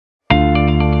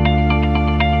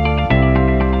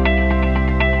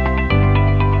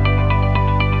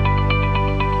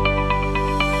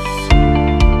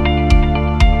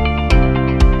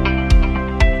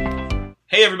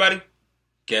Hey everybody,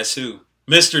 guess who?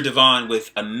 Mr. Devon with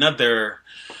another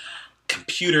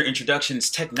computer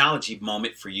introductions technology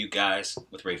moment for you guys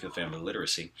with Rayfield Family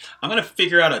Literacy. I'm going to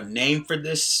figure out a name for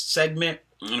this segment.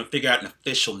 I'm going to figure out an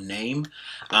official name.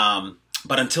 But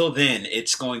until then,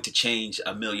 it's going to change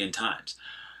a million times.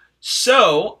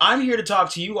 So I'm here to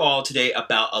talk to you all today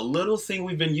about a little thing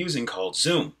we've been using called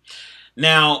Zoom.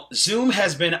 Now, Zoom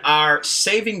has been our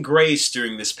saving grace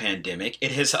during this pandemic.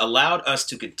 It has allowed us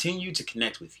to continue to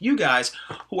connect with you guys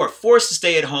who are forced to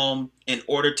stay at home in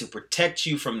order to protect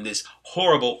you from this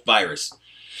horrible virus.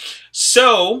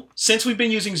 So, since we've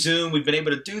been using Zoom, we've been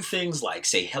able to do things like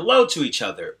say hello to each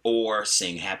other or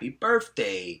sing happy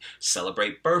birthday,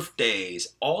 celebrate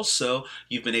birthdays. Also,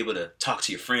 you've been able to talk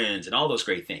to your friends and all those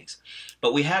great things.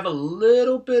 But we have a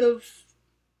little bit of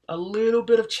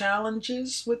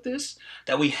challenges with this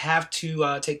that we have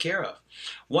to take care of.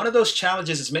 One of those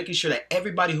challenges is making sure that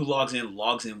everybody who logs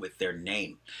in with their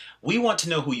name. We want to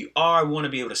know who you are. We want to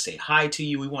be able to say hi to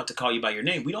you. We want to call you by your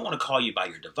name. We don't want to call you by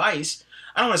your device.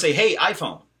 I don't want to say, hey,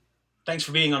 iPhone, thanks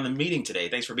for being on the meeting today.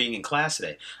 Thanks for being in class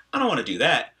today. I don't want to do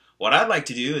that. What I'd like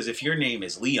to do is if your name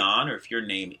is Leon or if your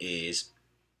name is,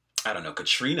 I don't know,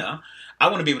 Katrina, I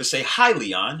want to be able to say, hi,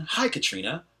 Leon. Hi,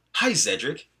 Katrina. Hi,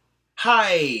 Zedric.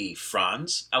 Hi,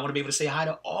 Franz. I want to be able to say hi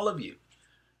to all of you,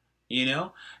 you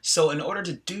know? So in order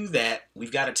to do that,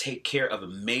 we've got to take care of a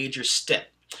major step.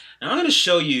 Now I'm going to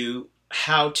show you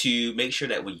how to make sure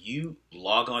that when you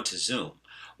log on to Zoom,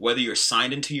 whether you're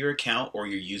signed into your account or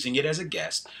you're using it as a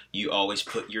guest, you always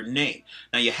put your name.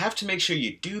 Now you have to make sure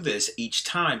you do this each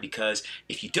time because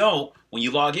if you don't, when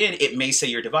you log in, it may say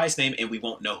your device name and we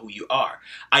won't know who you are.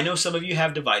 I know some of you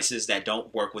have devices that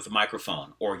don't work with a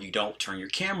microphone or you don't turn your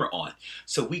camera on.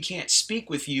 So we can't speak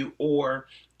with you or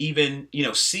even,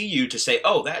 see you to say,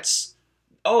 oh, that's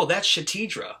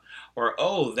Shatidra, or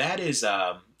oh, that's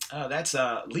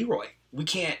Leroy. We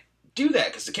can't do that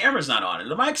because the camera's not on and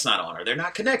the mic's not on or they're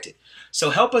not connected. So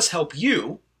help us help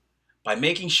you by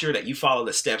making sure that you follow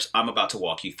the steps I'm about to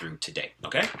walk you through today,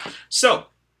 okay? So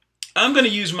I'm going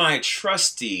to use my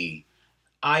trusty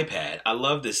iPad. I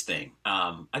love this thing.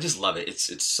 I just love it.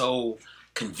 It's so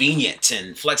convenient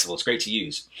and flexible. It's great to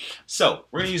use. So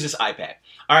we're going to use this iPad.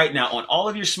 All right, now on all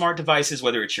of your smart devices,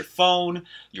 whether it's your phone,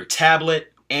 your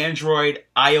tablet, Android,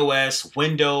 iOS,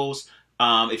 Windows,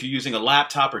 if you're using a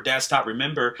laptop or desktop,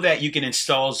 remember that you can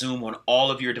install Zoom on all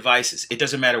of your devices. It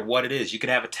doesn't matter what it is. You can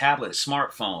have a tablet, a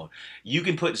smartphone. You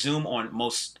can put Zoom on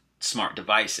most smart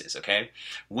devices, okay?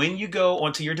 When you go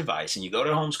onto your device and you go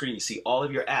to the home screen, you see all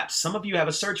of your apps. Some of you have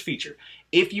a search feature.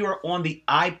 If you are on the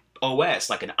iOS,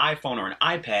 like an iPhone or an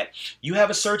iPad, you have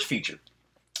a search feature.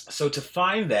 So to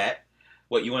find that,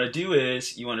 what you want to do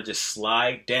is you want to just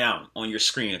slide down on your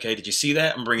screen, okay? Did you see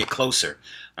that? And bring it closer,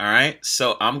 all right?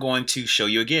 So I'm going to show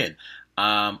you again.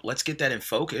 Let's get that in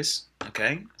focus,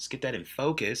 okay? Let's get that in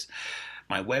focus.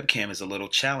 My webcam is a little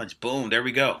challenged. Boom, there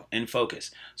we go, in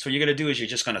focus. So what you're going to do is you're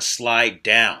just going to slide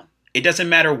down. It doesn't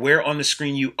matter where on the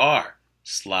screen you are.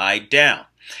 Slide down.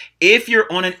 If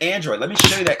you're on an Android, let me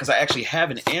show you that because I actually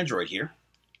have an Android here.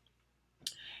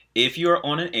 If you're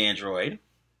on an Android,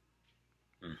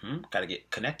 got to get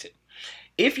connected.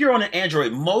 If you're on an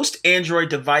Android, most Android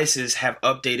devices have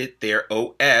updated their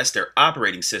OS, their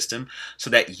operating system,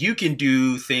 so that you can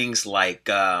do things like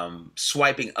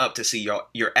swiping up to see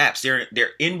your apps. They're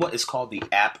in what is called the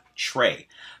app tray.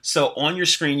 So on your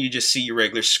screen, you just see your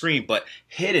regular screen, but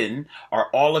hidden are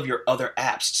all of your other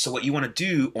apps. So what you want to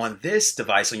do on this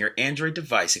device, on your Android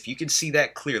device, if you can see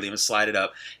that clearly, I'm going to slide it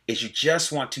up, is you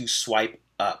just want to swipe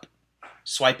up.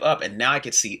 Swipe up, and now I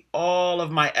can see all of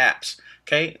my apps.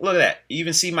 Okay, look at that. You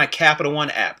even see my Capital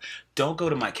One app. Don't go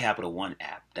to my Capital One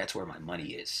app. That's where my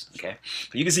money is. Okay,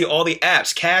 but you can see all the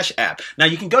apps. Cash App. Now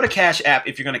you can go to Cash App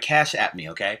if you're going to Cash App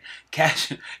me. Okay, Cash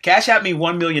App me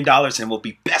 $1 million and we'll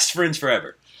be best friends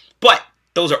forever. But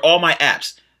those are all my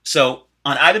apps. So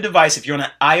on either device, if you're on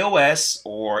an iOS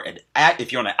or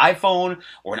if you're on an iPhone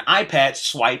or an iPad,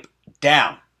 swipe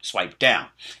down. Swipe down.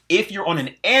 If you're on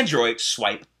an Android,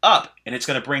 swipe up, and it's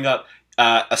going to bring up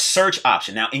a search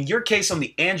option. Now, in your case on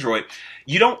the Android,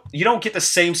 you don't get the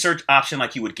same search option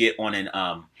like you would get on an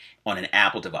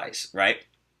Apple device, right?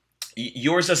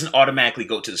 Yours doesn't automatically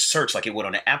go to the search like it would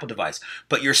on an Apple device,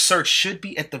 but your search should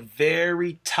be at the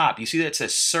very top. You see that it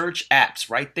says search apps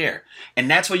right there, and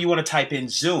that's where you want to type in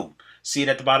Zoom. See it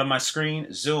at the bottom of my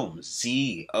screen? Zoom,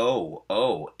 Z-O-O-M,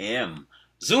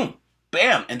 Zoom.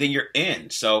 Bam, and then you're in.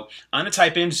 So I'm going to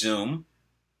type in Zoom,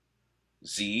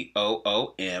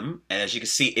 Z-O-O-M, and as you can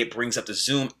see, it brings up the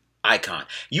Zoom icon.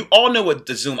 You all know what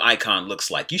the Zoom icon looks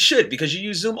like. You should, because you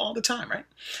use Zoom all the time, right?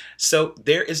 So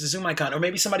there is the Zoom icon, or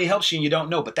maybe somebody helps you and you don't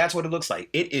know, but that's what it looks like.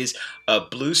 It is a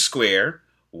blue square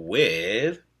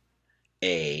with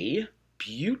a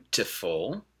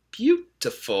beautiful,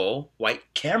 beautiful white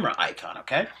camera icon,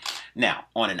 okay? Now,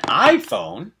 on an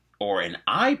iPhone or an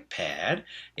iPad,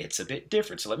 it's a bit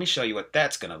different. So let me show you what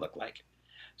that's going to look like.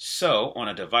 So on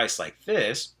a device like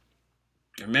this,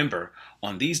 remember,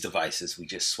 on these devices, we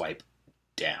just swipe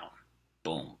down.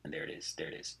 Boom, and there it is. There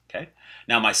it is, okay?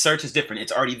 Now, my search is different.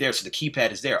 It's already there, so the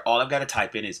keypad is there. All I've got to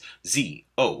type in is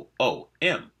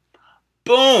Z-O-O-M.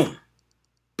 Boom!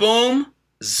 Boom,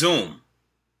 Zoom.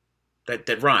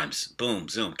 That rhymes. Boom,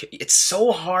 Zoom. It's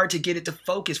so hard to get it to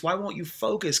focus. Why won't you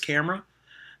focus, camera?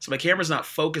 So my camera's not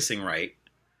focusing right.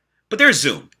 But there's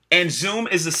Zoom. And Zoom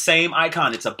is the same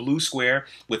icon. It's a blue square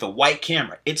with a white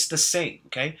camera. It's the same,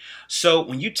 okay? So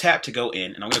when you tap to go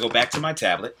in, and I'm going to go back to my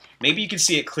tablet. Maybe you can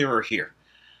see it clearer here.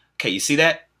 Okay, you see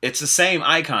that? It's the same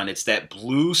icon. It's that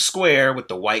blue square with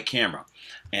the white camera.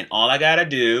 And all I got to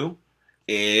do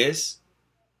is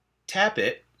tap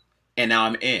it, and now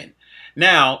I'm in.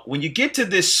 Now, when you get to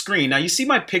this screen, now you see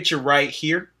my picture right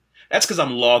here? That's because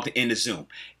I'm logged into Zoom.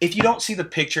 If you don't see the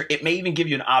picture, it may even give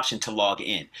you an option to log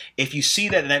in. If you see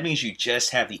that, that means you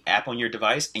just have the app on your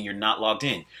device and you're not logged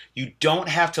in. You don't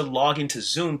have to log into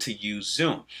Zoom to use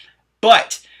Zoom.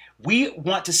 But we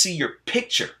want to see your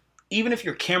picture, even if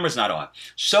your camera's not on.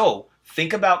 So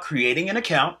think about creating an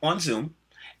account on Zoom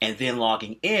and then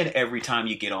logging in every time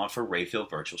you get on for Rayfield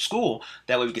Virtual School.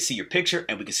 That way we can see your picture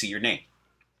and we can see your name.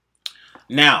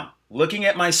 Now, looking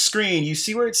at my screen, you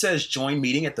see where it says join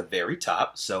meeting at the very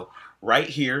top. So right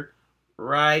here,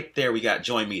 right there, we got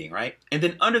join meeting, right? And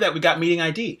then under that, we got meeting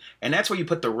ID. And that's where you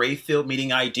put the Rayfield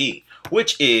meeting ID,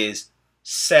 which is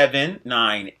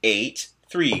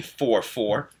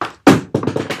 798344.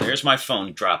 There's my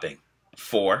phone dropping.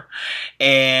 4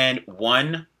 and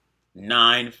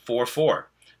 1944.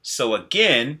 So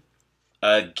again,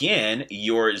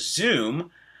 your Zoom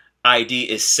ID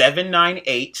is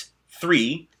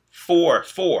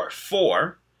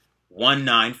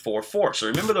 79834441944. So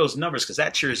remember those numbers because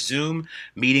that's your Zoom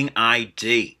meeting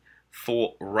ID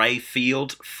for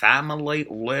Rayfield Family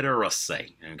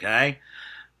Literacy. Okay?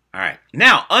 All right.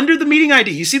 Now, under the meeting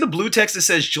ID, you see the blue text that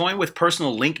says join with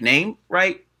personal link name,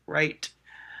 right? Right.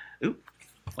 Ooh,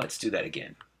 let's do that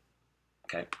again.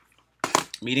 Okay.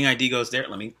 Meeting ID goes there.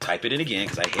 Let me type it in again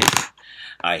because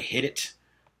I hit it.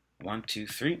 1, 2,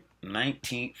 3,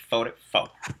 1944.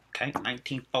 Okay,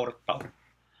 1944.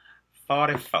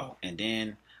 44. And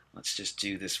then let's just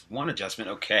do this one adjustment.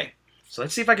 Okay. So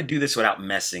let's see if I can do this without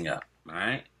messing up. All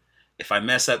right. If I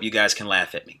mess up, you guys can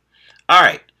laugh at me. All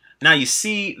right. Now you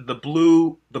see the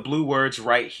blue words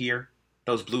right here.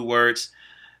 Those blue words.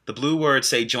 The blue words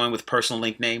say join with personal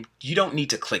link name. You don't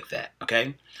need to click that,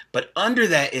 okay? But under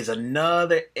that is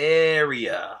another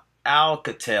area,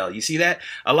 Alcatel. You see that?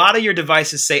 A lot of your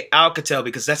devices say Alcatel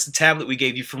because that's the tablet we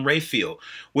gave you from Rayfield,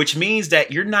 which means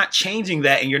that you're not changing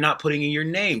that and you're not putting in your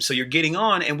name. So you're getting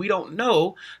on and we don't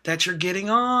know that you're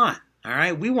getting on, all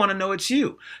right? We want to know it's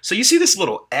you. So you see this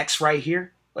little X right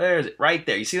here? Where is it? Right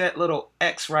there. You see that little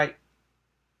X right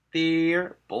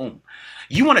there? Boom.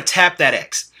 You want to tap that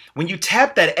X. When you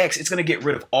tap that X, it's going to get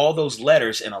rid of all those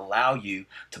letters and allow you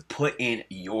to put in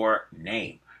your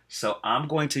name. So I'm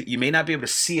going to, you may not be able to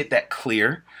see it that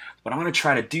clear, but I'm going to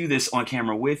try to do this on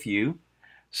camera with you.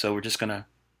 So we're just going to,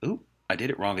 ooh, I did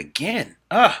it wrong again.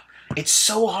 It's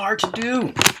so hard to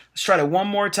do. Let's try it one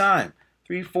more time.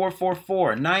 3444,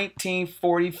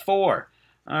 1944.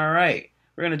 All right.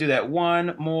 We're going to do that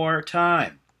one more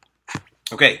time.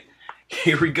 Okay,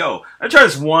 here we go. Let's try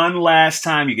this one last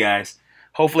time, you guys.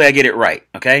 Hopefully I get it right,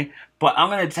 okay? But I'm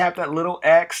going to tap that little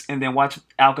X and then watch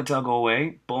Alcatel go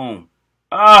away. Boom.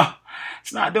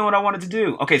 It's not doing what I wanted to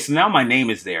do. Okay, so now my name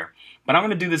is there. But I'm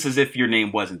going to do this as if your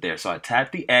name wasn't there. So I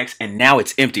tap the X and now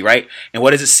it's empty, right? And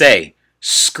what does it say?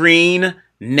 Screen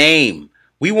name.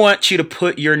 We want you to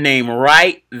put your name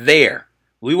right there.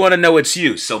 We want to know it's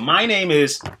you. So my name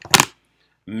is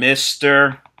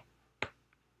Mr.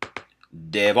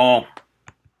 Devon.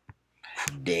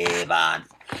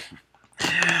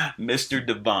 Mr.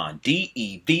 Devon,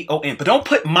 D-E-V-O-N. But don't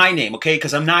put my name, okay?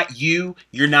 Because I'm not you.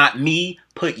 You're not me.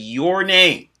 Put your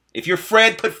name. If you're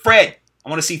Fred, put Fred. I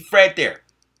want to see Fred there,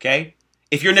 okay?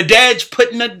 If you're Nadej,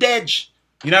 put Nadej.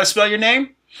 You know how to spell your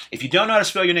name? If you don't know how to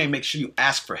spell your name, make sure you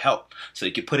ask for help so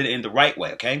you can put it in the right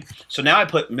way, okay? So now I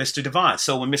put Mr. Devon.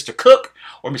 So when Mr. Cook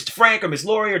or Mr. Frank or Miss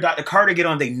Lori or Dr. Carter get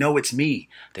on, they know it's me.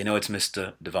 They know it's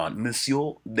Mr. Devon.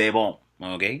 Monsieur Devon,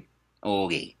 okay?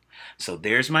 Okay. So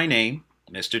there's my name,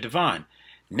 Mr. Devon.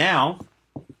 Now,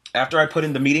 after I put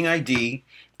in the meeting ID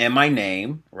and my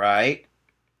name, right?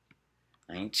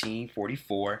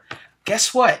 1944.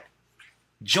 Guess what?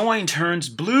 Join turns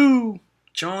blue.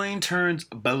 Join turns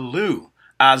blue.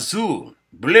 Azul.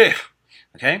 Bleu.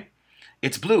 Okay?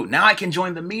 It's blue. Now I can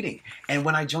join the meeting. And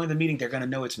when I join the meeting, they're going to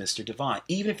know it's Mr. Devon.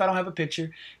 Even if I don't have a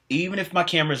picture, even if my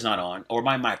camera's not on or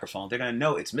my microphone, they're going to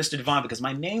know it's Mr. Devon because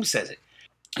my name says it.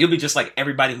 You'll be just like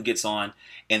everybody who gets on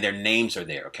and their names are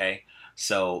there, okay?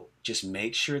 So just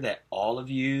make sure that all of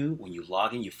you, when you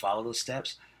log in, you follow those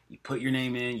steps. You put your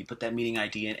name in, you put that meeting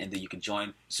ID in, and then you can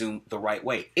join Zoom the right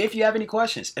way. If you have any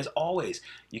questions, as always,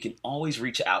 you can always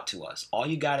reach out to us. All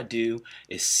you got to do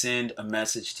is send a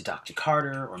message to Dr.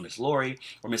 Carter or Ms. Lori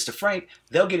or Mr. Frank.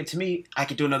 They'll get it to me. I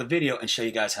can do another video and show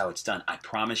you guys how it's done. I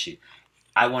promise you.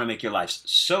 I want to make your lives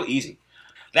so easy.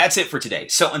 That's it for today.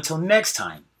 So until next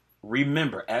time,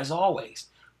 remember, as always,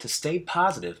 to stay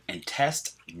positive and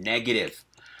test negative.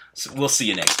 So we'll see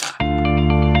you next time.